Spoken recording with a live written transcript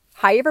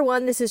Hi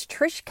everyone, this is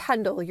Trish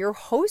Kendall, your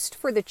host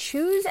for the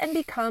Choose and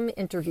Become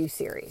interview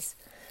series.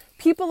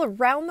 People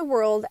around the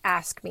world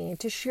ask me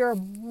to share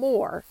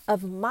more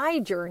of my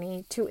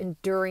journey to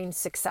enduring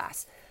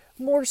success,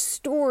 more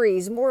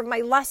stories, more of my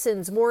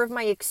lessons, more of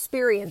my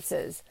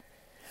experiences.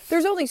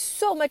 There's only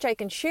so much I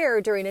can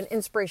share during an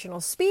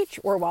inspirational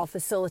speech or while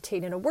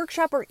facilitating a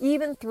workshop or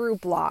even through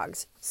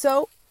blogs.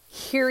 So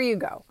here you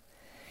go.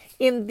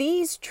 In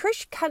these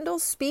Trish Kendall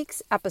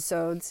Speaks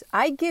episodes,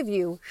 I give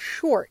you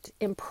short,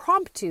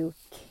 impromptu,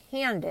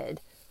 candid,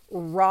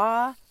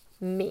 raw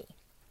me.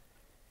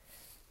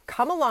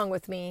 Come along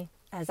with me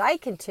as I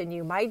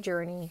continue my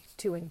journey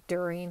to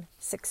enduring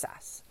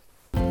success.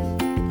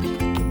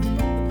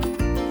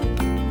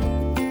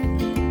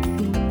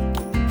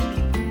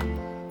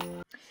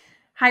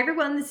 Hi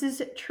everyone, this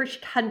is Trish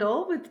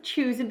Kendall with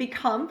Choose and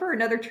Become for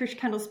another Trish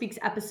Kendall Speaks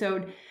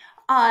episode.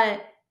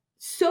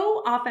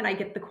 So often I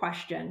get the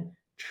question,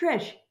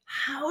 Trish,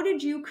 how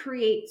did you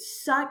create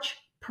such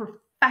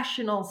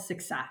professional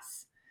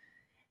success?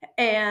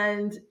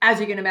 And as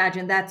you can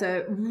imagine, that's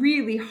a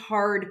really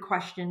hard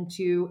question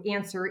to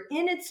answer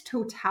in its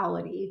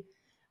totality.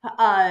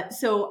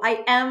 So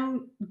I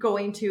am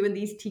going to, in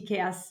these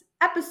TKS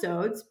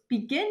episodes,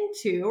 begin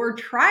to or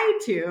try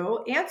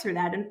to answer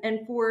that.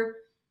 And for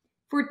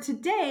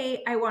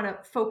today, I want to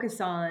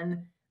focus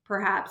on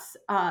perhaps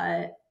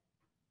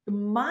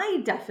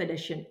my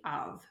definition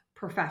of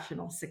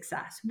professional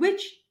success,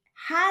 which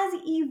has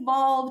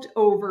evolved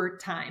over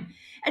time.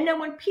 And now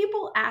when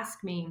people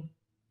ask me,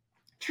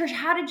 Trish,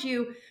 how did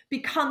you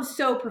become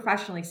so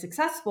professionally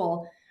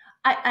successful?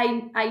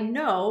 I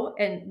know,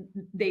 and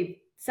they've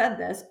said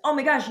this, oh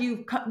my gosh,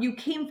 you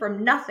came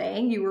from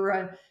nothing. You were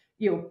a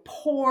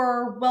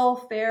poor,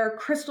 welfare,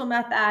 crystal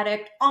meth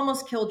addict,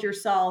 almost killed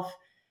yourself,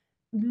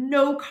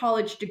 no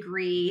college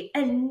degree,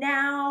 and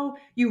now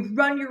you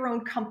run your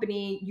own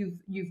company.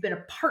 You've been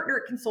a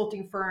partner at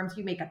consulting firms.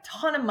 You make a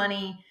ton of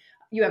money.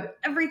 You have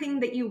everything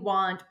that you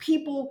want.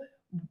 People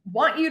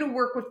want you to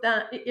work with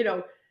them.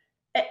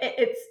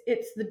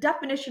 It's the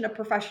definition of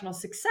professional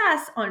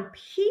success on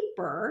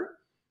paper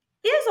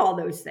is all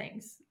those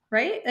things,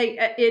 right?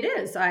 It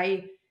is.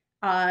 I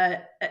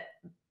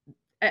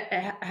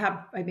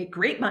make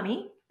great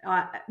money.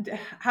 How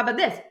about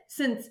this?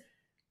 Since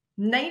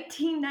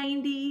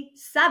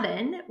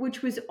 1997,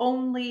 which was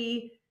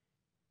only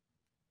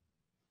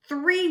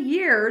 3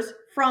 years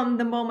from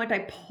the moment I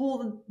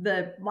pulled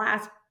the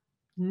last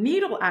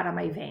needle out of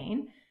my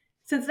vein.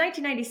 Since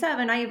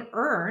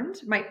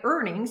 1997, my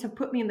earnings have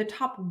put me in the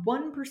top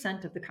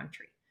 1% of the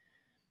country.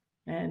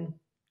 And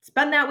it's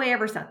been that way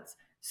ever since.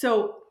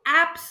 So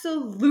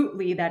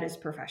absolutely that is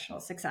professional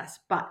success.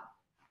 But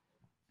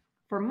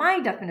for my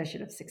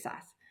definition of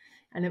success,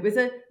 and it was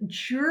a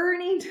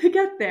journey to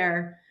get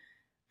there,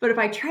 but if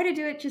I try to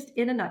do it just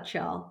in a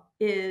nutshell,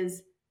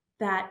 is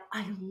that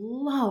I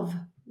love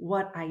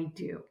what I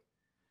do.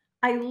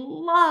 I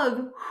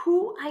love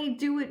who I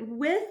do it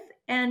with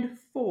and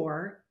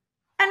for,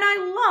 and I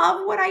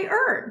love what I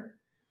earn.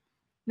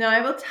 Now,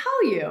 I will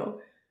tell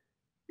you,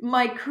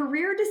 my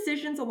career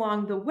decisions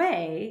along the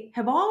way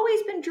have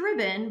always been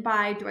driven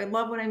by, do I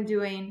love what I'm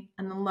doing,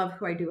 and then love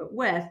who I do it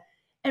with?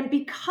 And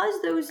because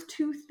those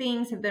two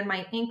things have been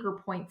my anchor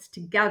points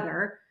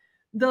together,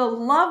 the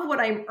love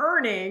what I'm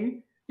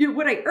earning,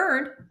 what I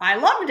earned, I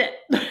loved it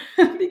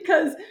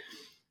because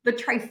the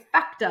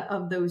trifecta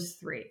of those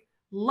three,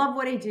 love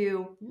what I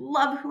do,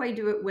 love who I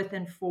do it with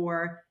and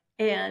for,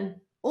 and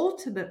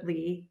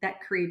ultimately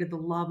that created the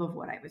love of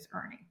what I was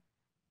earning.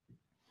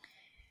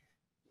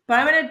 But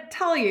I'm going to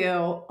tell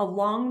you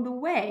along the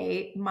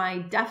way, my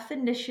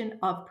definition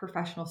of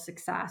professional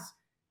success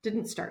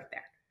didn't start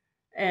there,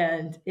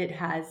 and it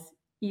has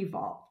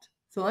evolved.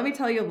 So let me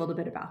tell you a little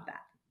bit about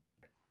that.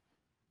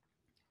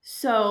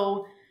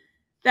 So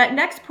that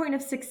next point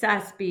of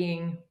success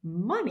being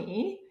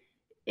money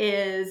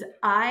is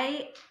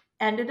I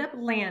ended up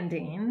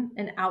landing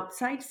an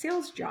outside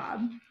sales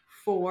job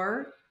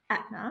for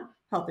Aetna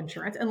Health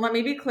Insurance. And let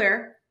me be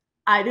clear,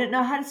 I didn't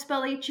know how to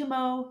spell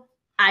HMO.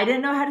 I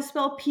didn't know how to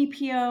spell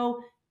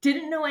PPO.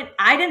 Didn't know it.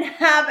 I didn't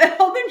have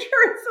health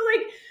insurance, so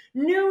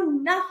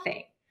knew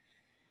nothing.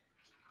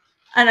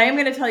 And I am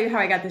going to tell you how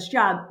I got this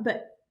job,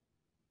 but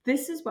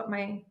this is what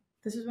my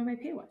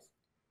pay was.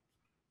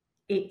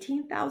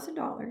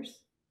 $18,000,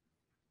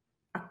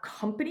 a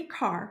company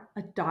car,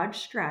 a Dodge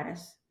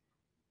Stratus,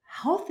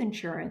 health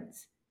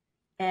insurance,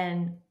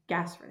 and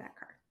gas for that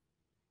car,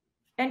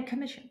 and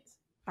commissions.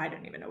 I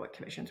don't even know what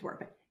commissions were,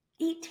 but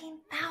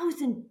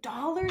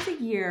 $18,000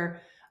 a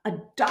year, a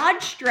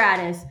Dodge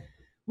Stratus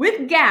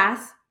with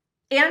gas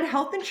and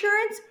health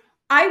insurance.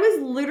 I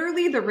was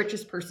literally the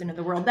richest person in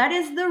the world. That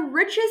is the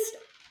richest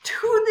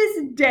to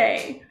this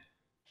day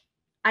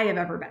I have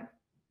ever been.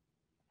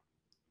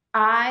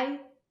 I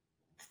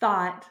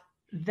thought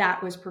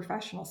that was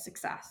professional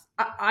success.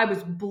 I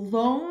was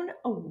blown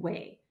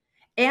away.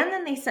 And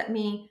then they sent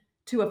me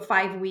to a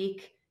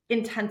 5-week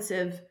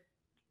intensive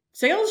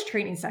sales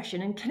training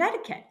session in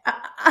Connecticut.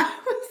 I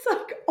was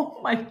like,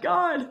 oh my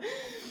God.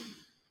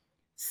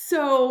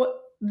 So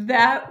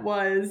that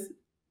was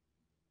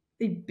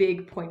a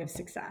big point of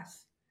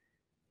success.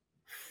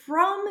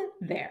 From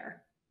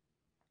there,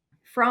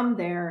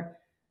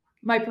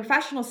 my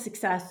professional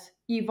success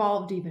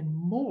evolved even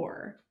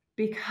more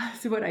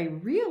because what I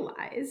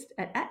realized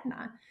at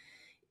Aetna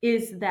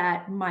is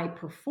that my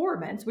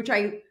performance, which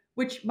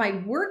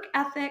my work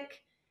ethic,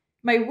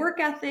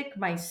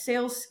 my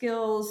sales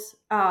skills,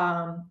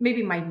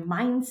 maybe my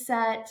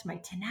mindset, my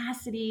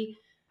tenacity,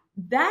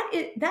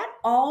 that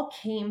all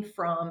came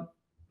from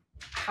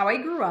how I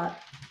grew up,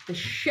 the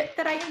shit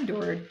that I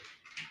endured,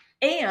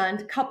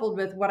 and coupled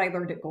with what I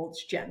learned at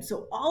Gold's Gym.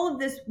 So all of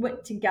this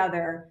went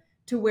together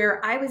to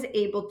where I was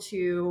able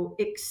to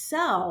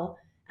excel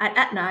at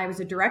Aetna. I was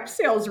a direct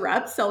sales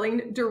rep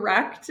selling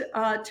direct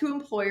to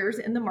employers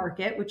in the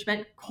market, which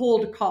meant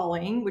cold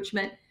calling, which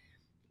meant,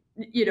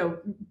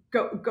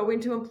 go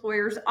into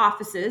employers'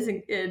 offices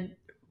and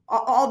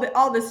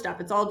all this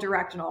stuff. It's all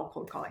direct and all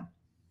cold calling.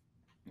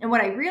 And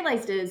what I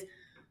realized is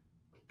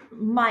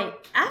my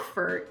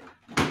effort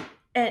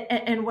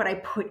and what I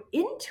put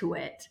into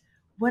it,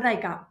 what I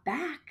got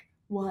back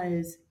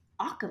was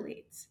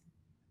accolades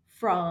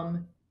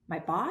from my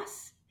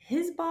boss,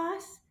 his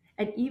boss,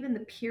 and even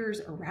the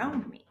peers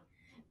around me.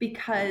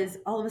 Because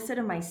all of a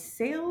sudden my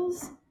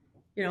sales,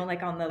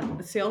 like on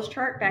the sales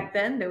chart back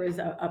then, there was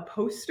a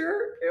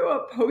poster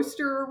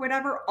or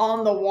whatever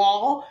on the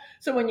wall.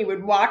 So when you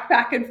would walk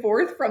back and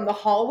forth from the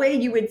hallway,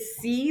 you would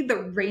see the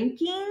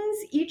rankings,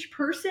 each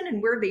person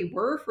and where they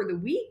were for the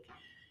week.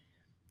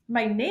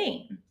 My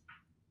name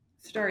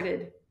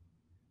started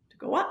to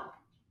go up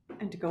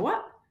and to go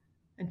up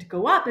and to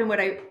go up. And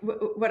what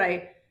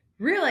I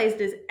realized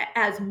is,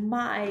 as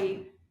my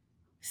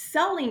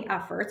selling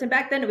efforts, and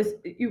back then it was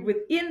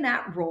within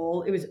that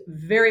role, it was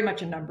very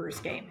much a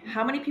numbers game.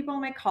 How many people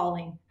am I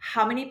calling?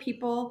 How many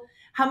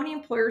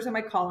employers am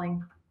I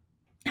calling?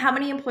 How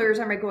many employers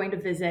am I going to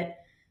visit?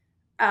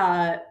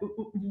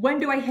 When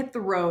do I hit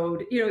the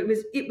road?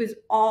 It was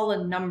all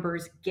a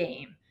numbers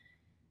game.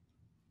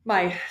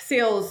 My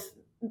sales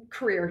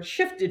career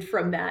shifted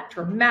from that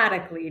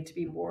dramatically to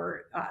be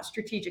more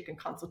strategic and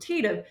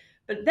consultative,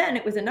 but then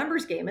it was a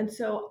numbers game. And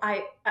so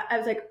I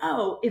was like,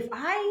 oh, if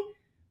I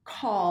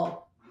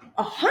call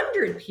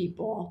 100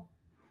 people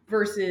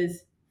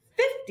versus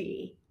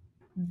 50,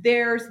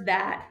 there's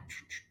that,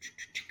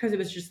 because it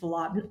was just the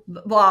law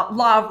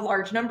of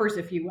large numbers,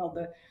 if you will.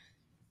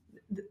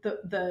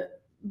 The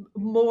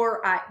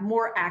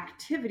more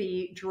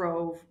activity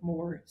drove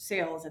more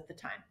sales at the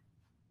time.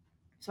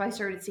 So I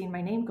started seeing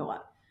my name go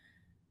up.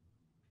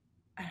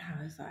 And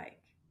I was like,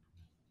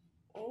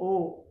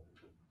 oh,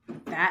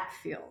 that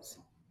feels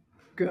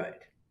good.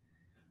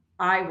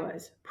 I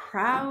was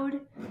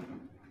proud.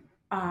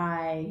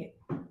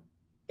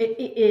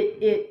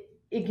 It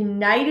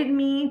ignited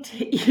me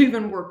to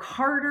even work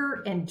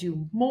harder and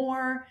do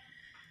more.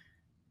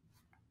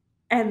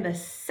 And the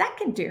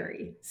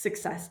secondary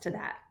success to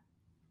that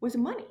was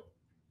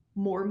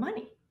more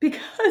money.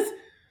 Because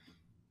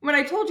when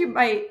I told you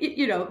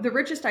the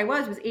richest I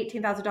was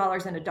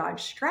 $18,000 in a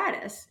Dodge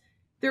Stratus,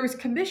 there was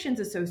commissions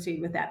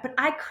associated with that, but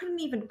I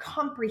couldn't even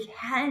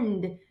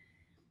comprehend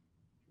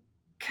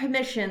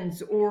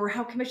commissions or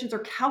how commissions are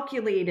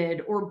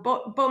calculated or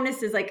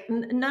bonuses. Like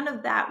none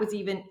of that was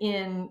even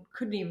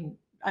couldn't even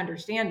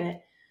understand it.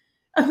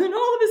 And then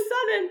all of a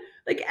sudden,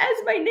 like as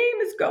my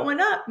name is going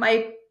up,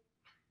 my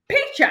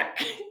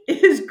paycheck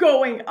is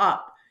going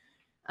up.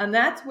 And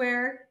that's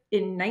where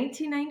in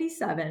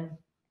 1997,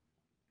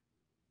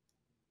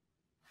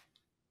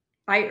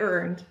 I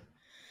earned,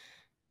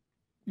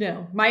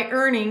 my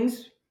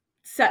earnings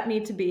set me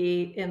to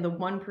be in the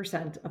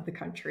 1% of the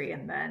country.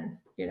 And then,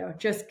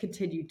 just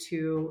continue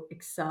to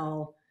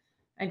excel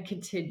and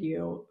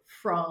continue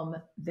from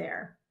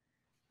there.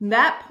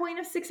 That point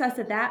of success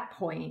at that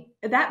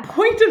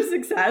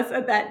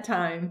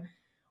time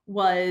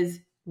was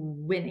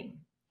winning.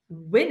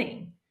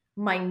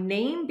 My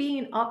name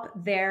being up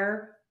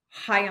there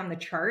high on the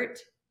chart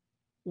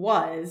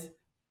was,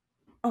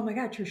 oh my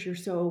God, Trish, you're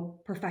so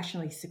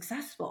professionally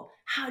successful.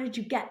 How did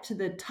you get to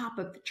the top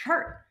of the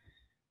chart?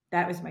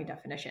 That was my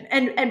definition.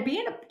 And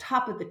being up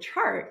top of the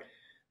chart,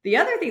 the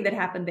other thing that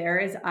happened there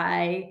is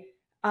I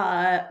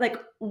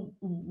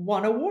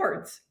won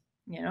awards,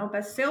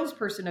 best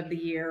salesperson of the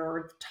year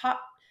or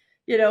top,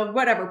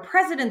 whatever,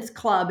 President's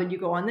Club, and you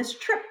go on this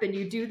trip and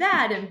you do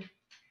that. And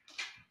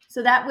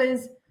so that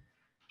was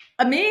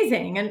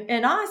amazing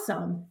and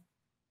awesome.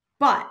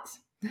 But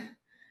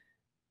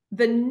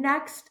the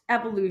next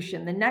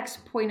evolution, the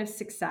next point of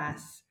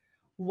success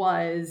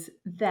was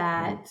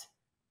that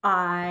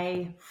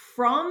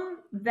from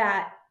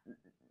that,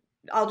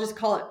 I'll just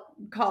call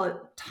it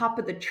top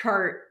of the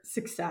chart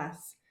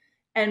success,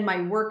 and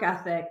my work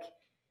ethic,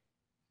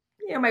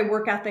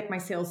 my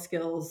sales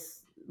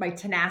skills, my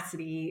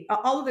tenacity,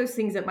 all of those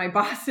things that my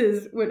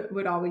bosses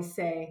would always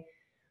say,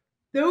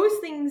 those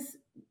things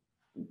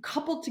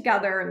coupled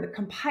together, and the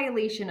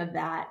compilation of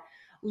that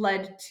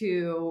led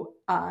to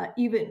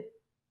even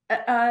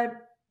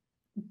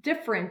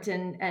different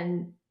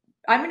and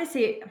I'm going to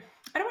say,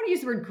 I don't want to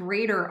use the word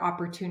greater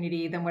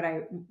opportunity than what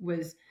I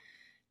was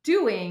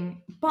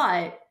doing,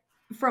 but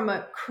from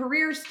a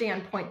career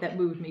standpoint that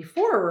moved me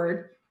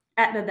forward,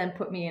 Aetna then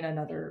put me in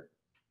another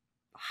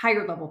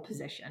higher level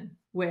position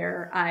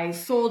where I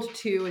sold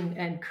to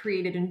and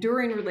created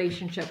enduring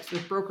relationships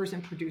with brokers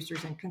and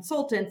producers and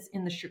consultants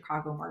in the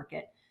Chicago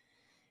market.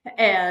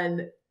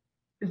 And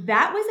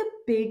that was a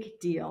big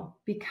deal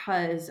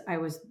because I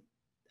was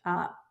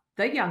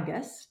the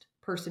youngest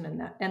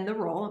person in the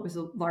role. It was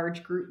a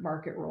large group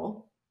market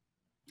role.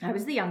 I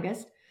was the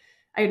youngest.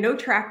 I had no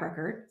track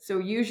record. So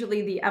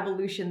usually the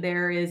evolution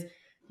there is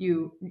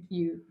you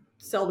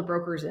sell to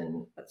brokers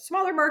in a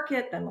smaller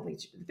market, then it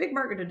leads you to the big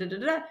market, da, da,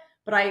 da, da.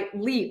 But I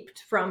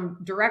leaped from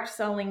direct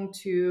selling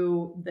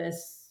to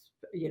this,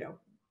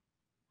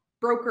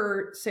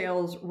 broker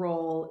sales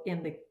role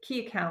in the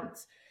key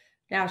accounts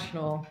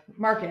national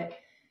market.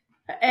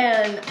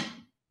 And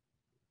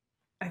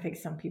I think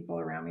some people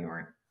around me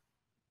weren't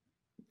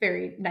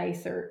very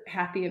nice or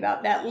happy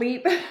about that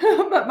leap.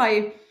 But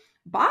my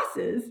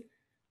bosses,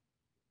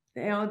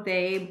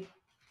 they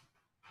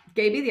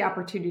gave me the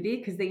opportunity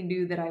because they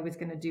knew that I was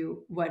going to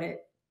do what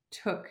it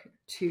took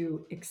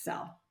to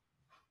excel.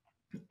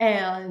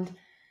 And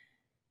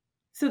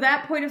so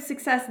that point of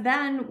success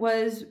then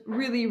was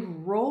really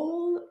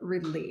role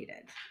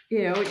related.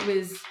 It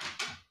was,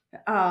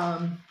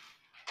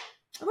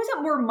 it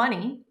wasn't more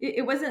money.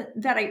 It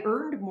wasn't that I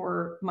earned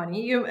more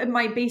money.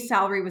 My base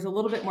salary was a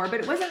little bit more, but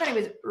it wasn't that I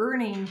was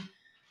earning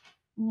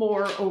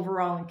more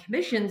overall in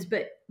commissions,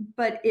 but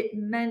it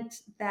meant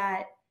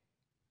that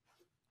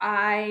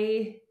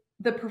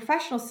the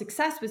professional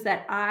success was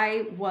that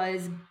I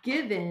was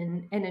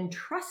given and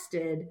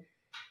entrusted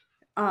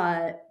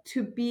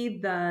to be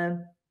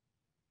the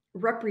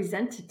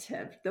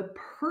representative, the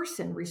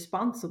person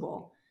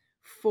responsible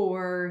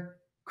for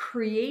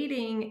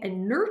creating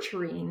and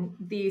nurturing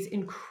these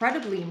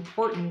incredibly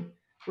important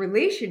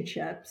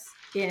relationships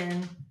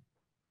in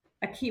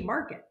a key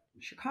market,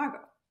 Chicago.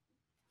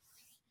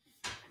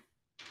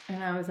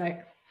 And I was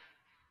like,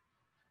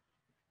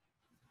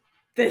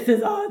 this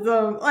is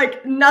awesome.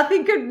 Like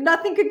nothing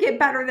could get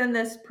better than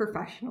this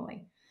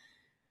professionally.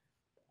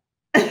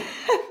 Then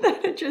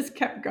it just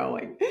kept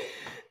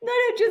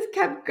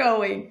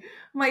going.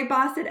 My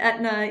boss at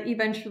Aetna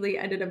eventually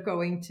ended up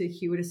going to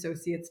Hewitt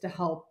Associates to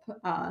help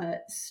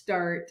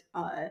start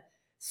a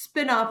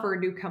spinoff or a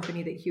new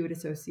company that Hewitt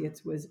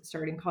Associates was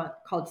starting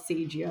called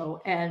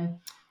Sagio. And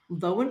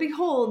lo and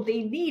behold,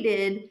 they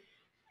needed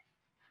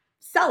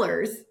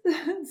sellers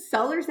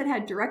that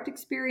had direct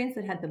experience,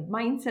 that had the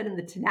mindset and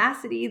the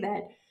tenacity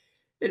that,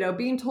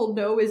 being told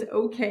no is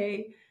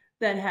okay,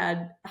 that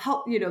had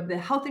help, the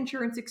health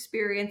insurance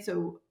experience,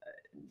 so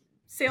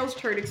sales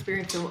chart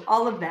experience, so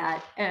all of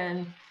that.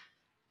 And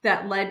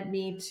that led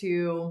me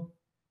to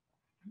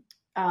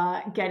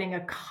getting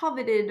a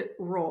coveted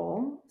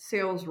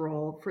sales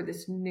role for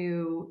this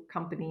new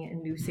company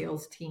and new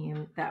sales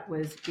team that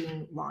was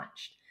being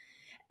launched.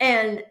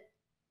 And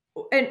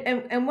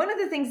one of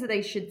the things that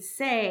I should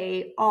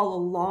say all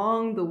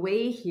along the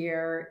way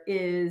here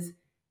is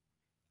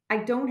I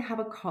don't have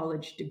a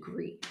college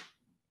degree.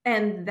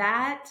 And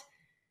that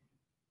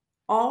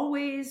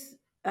always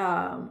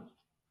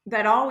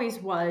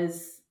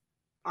was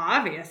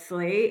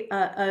obviously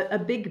a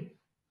big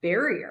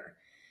barrier.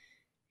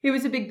 It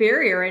was a big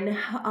barrier. And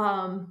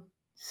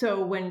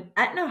so when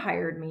Aetna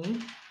hired me,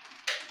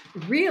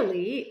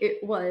 really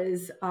it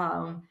was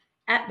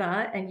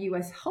Aetna and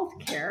US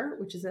Healthcare,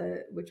 which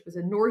was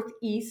a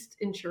Northeast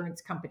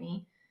insurance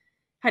company,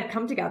 had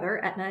come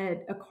together. Aetna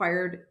had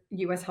acquired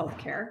US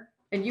Healthcare,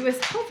 and US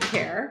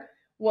Healthcare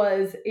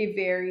was a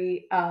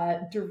very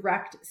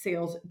direct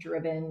sales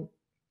driven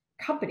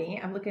company.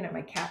 I'm looking at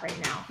my cat right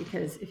now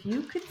because if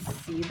you could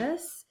see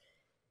this,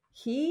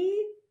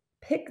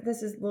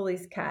 this is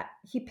Lily's cat.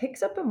 He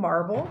picks up a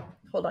marble.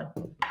 Hold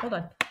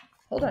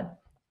on.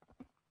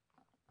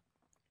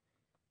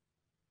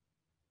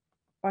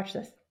 Watch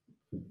this.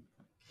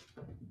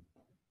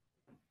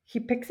 He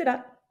picks it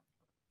up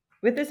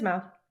with his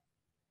mouth,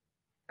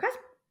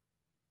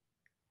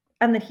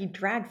 and then he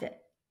drags it.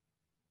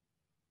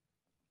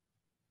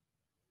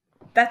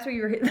 That's what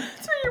you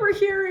were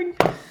hearing.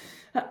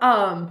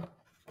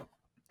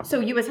 So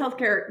US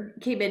Healthcare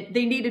came in.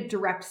 They needed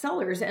direct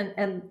sellers,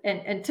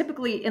 and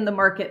typically in the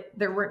market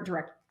there weren't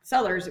direct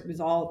sellers. It was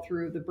all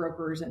through the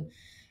brokers and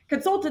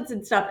consultants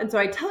and stuff. And so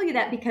I tell you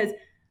that because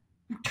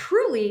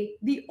truly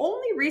the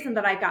only reason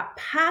that I got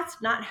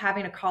past not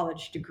having a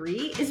college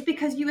degree is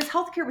because US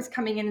Healthcare was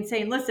coming in and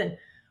saying, listen,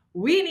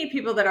 we need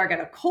people that are going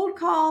to cold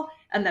call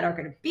and that are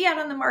going to be out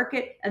on the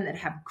market and that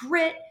have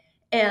grit.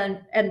 And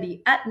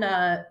the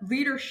Aetna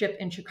leadership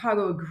in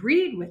Chicago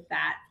agreed with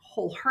that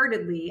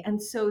wholeheartedly.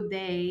 And so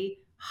they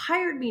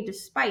hired me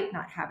despite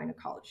not having a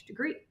college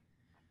degree.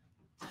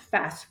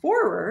 Fast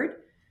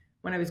forward,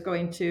 when I was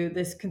going to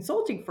this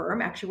consulting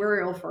firm,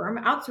 actuarial firm,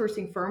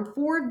 outsourcing firm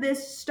for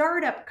this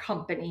startup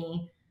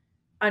company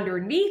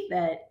underneath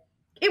it,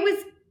 it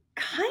was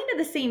kind of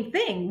the same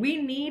thing.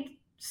 We need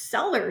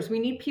sellers. We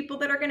need people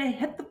that are going to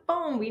hit the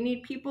phone. We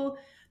need people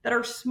that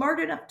are smart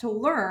enough to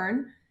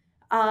learn.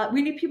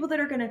 We need people that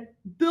are going to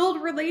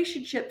build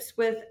relationships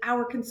with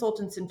our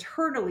consultants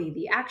internally,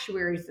 the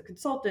actuaries, the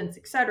consultants,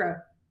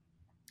 etc.,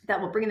 that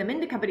will bring them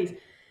into companies.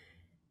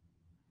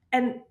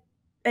 And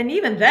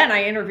even then,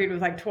 I interviewed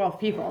with like 12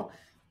 people,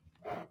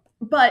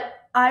 but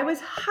I was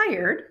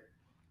hired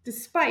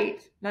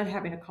despite not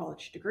having a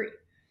college degree.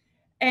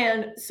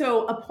 And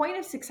so a point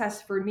of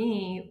success for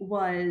me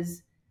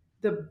was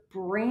the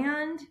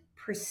brand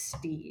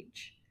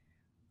prestige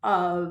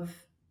of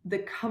the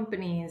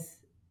companies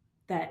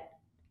that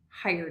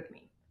hired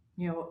me.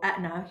 You know,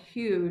 Aetna,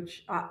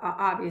 huge,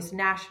 obvious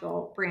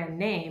national brand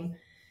name.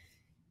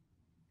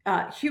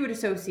 Hewitt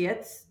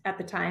Associates at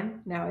the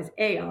time, now is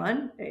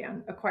Aon.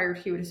 Aon acquired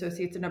Hewitt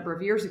Associates a number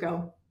of years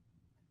ago.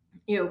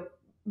 You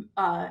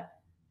know,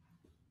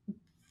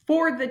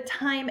 for the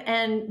time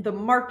and the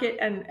market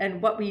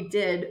and what we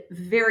did,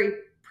 very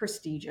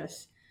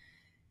prestigious.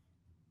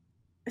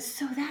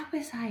 So that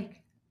was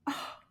like,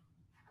 oh,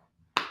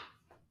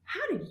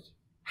 how did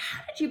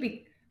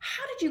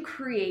you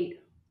create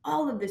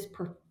all of this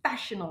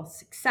professional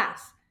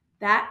success?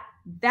 That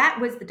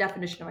was the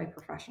definition of my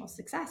professional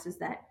success, is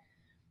that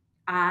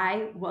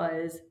I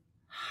was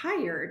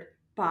hired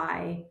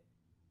by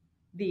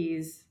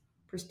these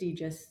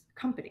prestigious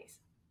companies.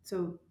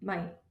 So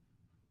my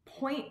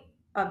point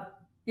of,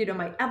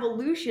 my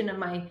evolution and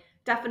my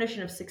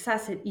definition of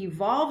success had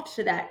evolved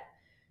to that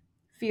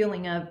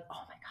feeling of,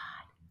 oh my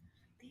God,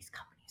 these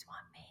companies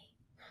want me.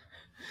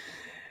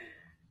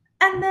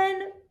 And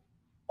then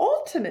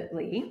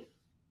ultimately,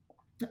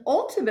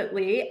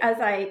 as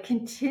I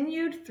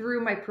continued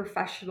through my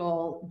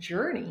professional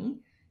journey,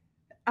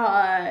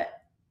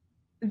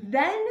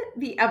 then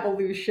the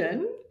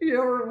evolution,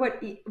 or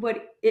what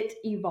it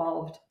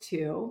evolved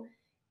to,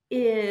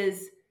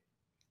 is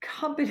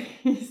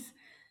companies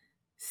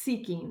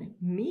seeking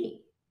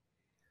me.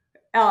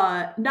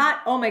 Not,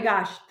 oh my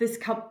gosh, this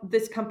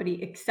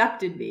company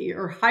accepted me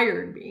or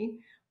hired me,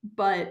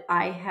 but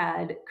I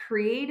had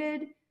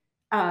created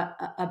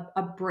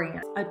a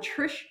brand, a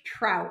Trish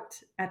Trout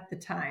at the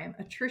time,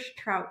 a Trish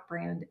Trout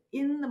brand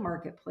in the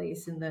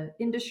marketplace, in the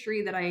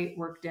industry that I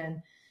worked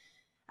in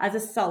as a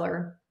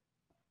seller,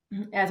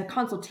 as a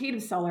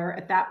consultative seller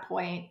at that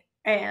point.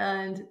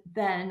 And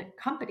then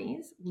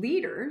companies,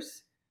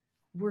 leaders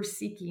were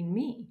seeking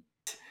me.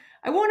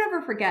 I won't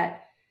ever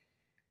forget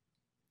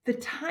the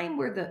time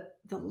where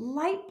the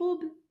light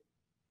bulb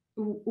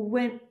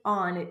went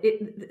on.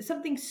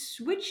 Something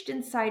switched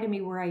inside of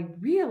me where I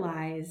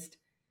realized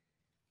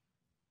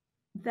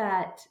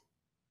that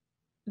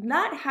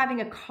not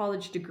having a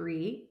college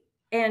degree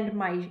and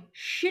my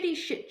shitty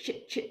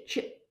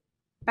shit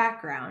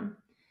background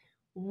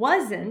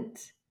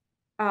wasn't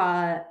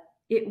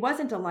it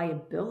wasn't a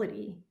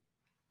liability,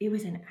 it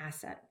was an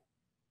asset.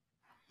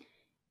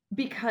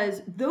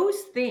 Because those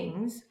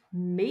things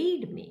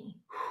made me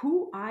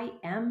who I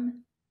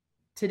am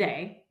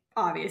today,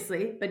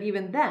 obviously, but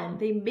even then,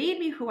 they made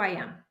me who I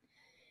am.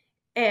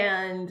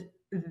 And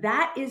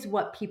that is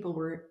what people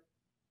were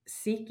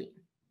seeking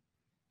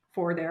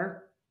for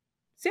their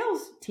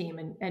sales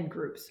team and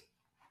groups.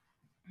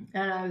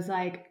 And I was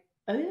like,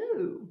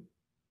 oh,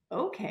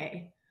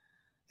 okay.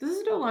 This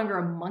is no longer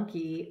a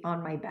monkey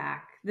on my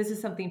back. This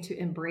is something to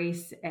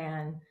embrace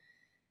and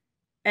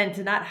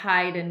to not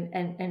hide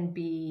and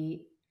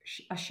be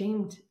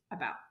ashamed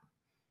about.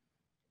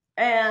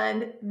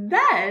 And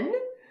then,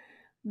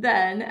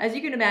 as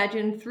you can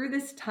imagine, through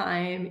this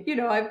time,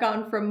 I've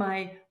gone from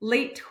my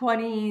late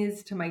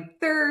 20s to my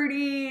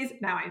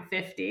 30s. Now I'm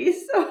 50.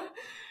 So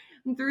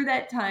through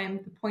that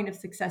time, the point of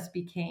success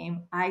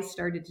became I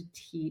started to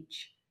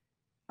teach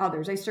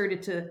others. I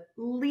started to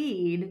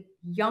lead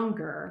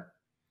younger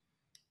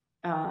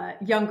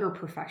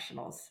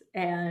professionals.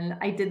 And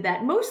I did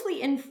that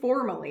mostly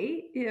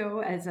informally,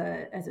 as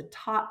a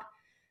top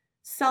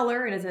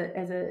seller and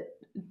as a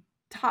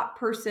top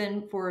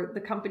person for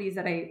the companies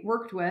that I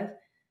worked with.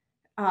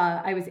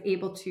 I was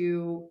able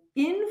to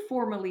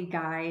informally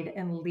guide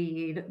and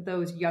lead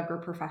those younger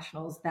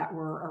professionals that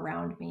were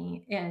around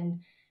me, and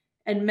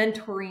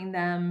mentoring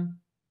them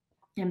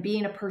and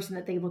being a person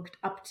that they looked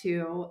up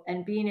to,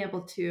 and being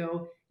able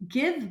to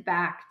give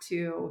back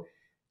to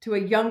a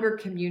younger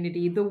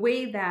community the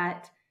way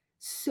that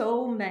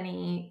so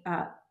many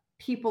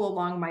people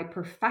along my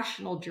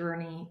professional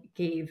journey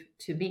gave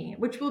to me,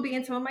 which will be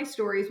in some of my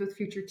stories with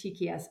future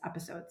TKS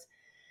episodes.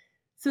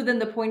 So then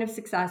the point of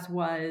success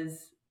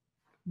was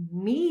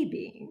me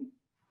being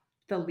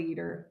the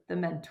leader, the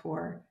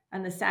mentor,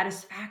 and the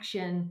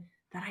satisfaction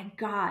that I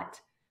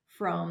got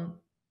from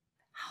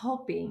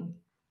helping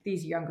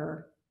these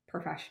younger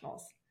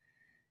professionals.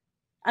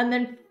 And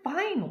then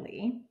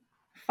finally,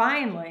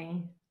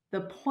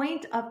 the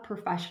point of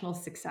professional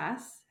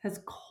success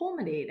has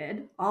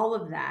culminated all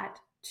of that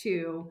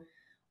to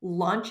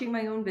launching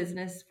my own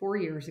business 4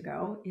 years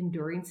ago,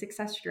 Enduring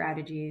Success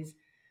Strategies,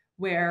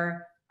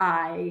 where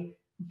I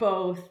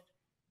both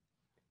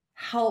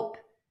help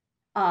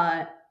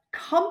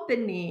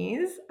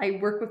companies. I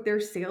work with their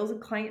sales and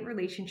client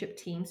relationship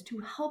teams to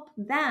help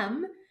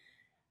them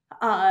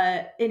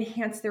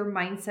enhance their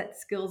mindset,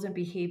 skills, and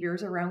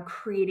behaviors around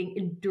creating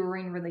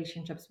enduring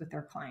relationships with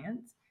their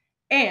clients.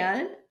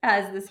 And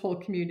as this whole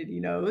community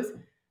knows,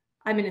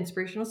 I'm an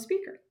inspirational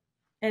speaker.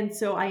 And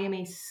so I am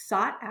a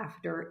sought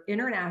after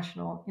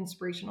international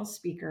inspirational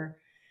speaker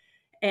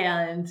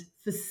and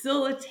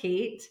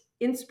facilitate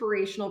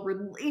inspirational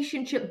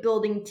relationship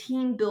building,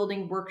 team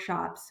building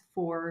workshops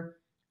for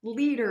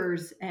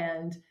leaders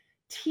and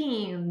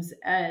teams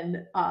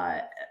and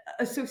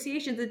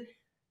associations.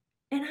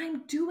 And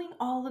I'm doing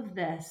all of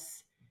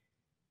this.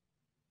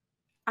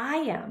 I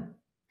am.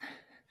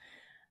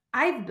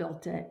 I've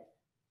built it.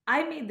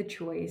 I made the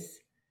choice.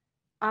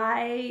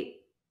 I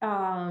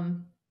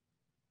am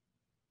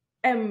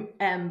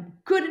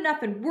good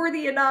enough and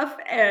worthy enough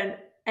and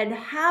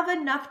have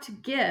enough to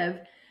give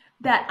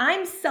that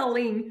I'm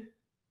selling,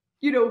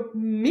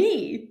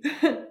 me,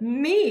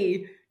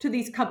 me to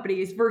these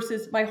companies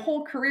versus my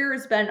whole career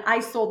has been I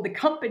sold the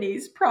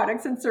company's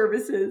products and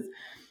services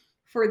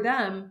for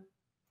them.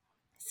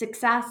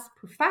 Success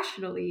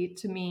professionally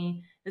to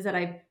me is that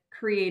I've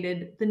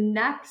created the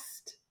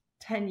next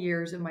 10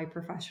 years of my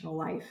professional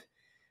life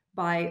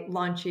by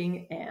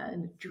launching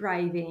and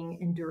driving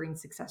enduring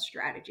success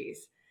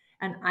strategies.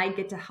 And I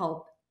get to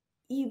help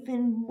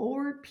even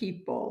more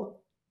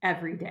people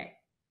every day.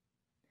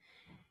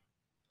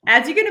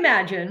 As you can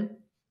imagine,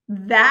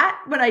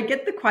 that when I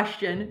get the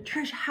question,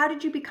 Trish, how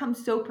did you become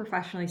so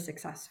professionally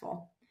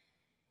successful?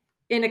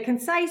 In a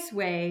concise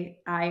way,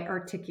 I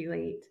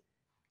articulate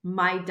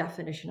my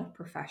definition of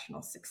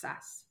professional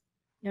success.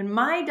 And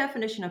my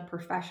definition of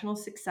professional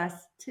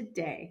success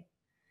today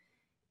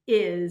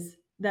is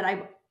that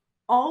I've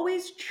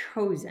always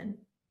chosen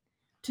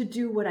to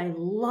do what I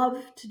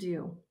love to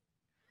do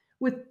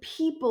with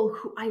people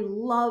who I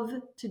love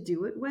to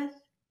do it with.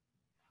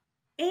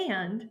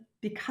 And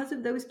because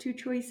of those two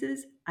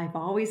choices, I've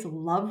always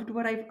loved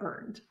what I've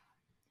earned.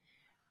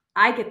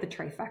 I get the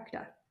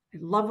trifecta. I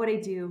love what I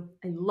do.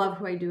 I love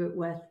who I do it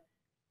with.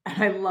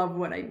 And I love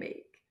what I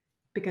make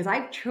because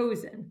I've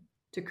chosen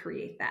to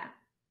create that.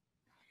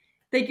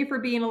 Thank you for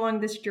being along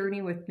this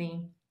journey with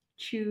me.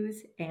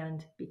 Choose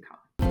and become.